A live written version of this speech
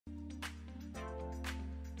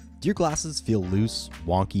Do your glasses feel loose,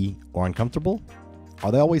 wonky, or uncomfortable?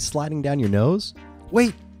 Are they always sliding down your nose?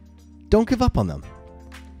 Wait, don't give up on them.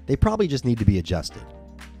 They probably just need to be adjusted.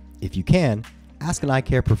 If you can, ask an eye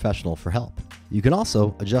care professional for help. You can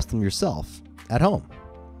also adjust them yourself at home.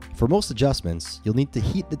 For most adjustments, you'll need to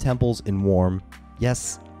heat the temples in warm,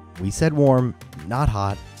 yes, we said warm, not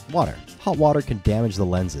hot, water. Hot water can damage the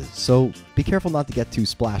lenses, so be careful not to get too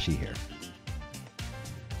splashy here.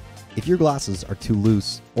 If your glasses are too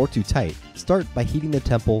loose or too tight, start by heating the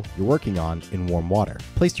temple you're working on in warm water.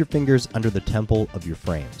 Place your fingers under the temple of your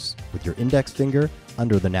frames, with your index finger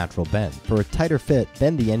under the natural bend. For a tighter fit,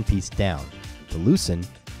 bend the end piece down. To loosen,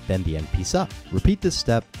 bend the end piece up. Repeat this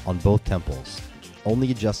step on both temples, only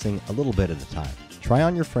adjusting a little bit at a time. Try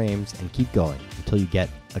on your frames and keep going until you get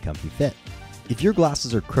a comfy fit. If your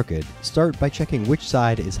glasses are crooked, start by checking which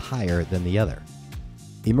side is higher than the other.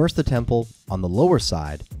 Immerse the temple on the lower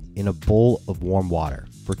side in a bowl of warm water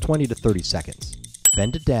for 20 to 30 seconds.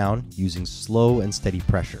 Bend it down using slow and steady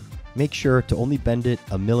pressure. Make sure to only bend it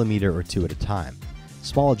a millimeter or two at a time.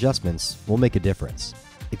 Small adjustments will make a difference.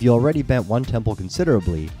 If you already bent one temple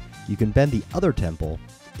considerably, you can bend the other temple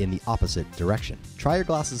in the opposite direction. Try your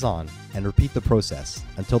glasses on and repeat the process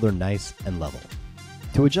until they're nice and level.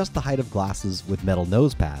 To adjust the height of glasses with metal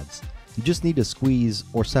nose pads, you just need to squeeze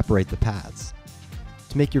or separate the pads.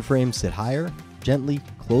 To make your frame sit higher, gently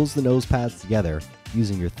close the nose pads together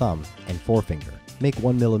using your thumb and forefinger. Make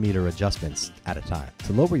 1 millimeter adjustments at a time.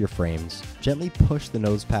 To lower your frames, gently push the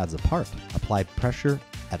nose pads apart. Apply pressure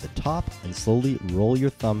at the top and slowly roll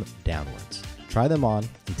your thumb downwards. Try them on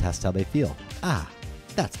and test how they feel. Ah,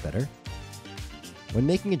 that's better. When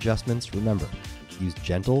making adjustments, remember, use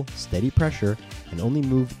gentle, steady pressure and only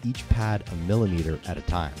move each pad a millimeter at a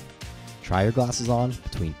time. Try your glasses on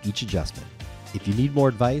between each adjustment. If you need more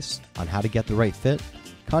advice on how to get the right fit,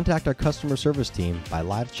 contact our customer service team by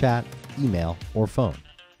live chat, email, or phone.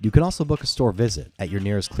 You can also book a store visit at your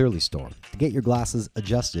nearest Clearly store to get your glasses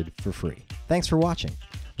adjusted for free. Thanks for watching.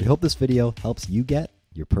 We hope this video helps you get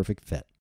your perfect fit.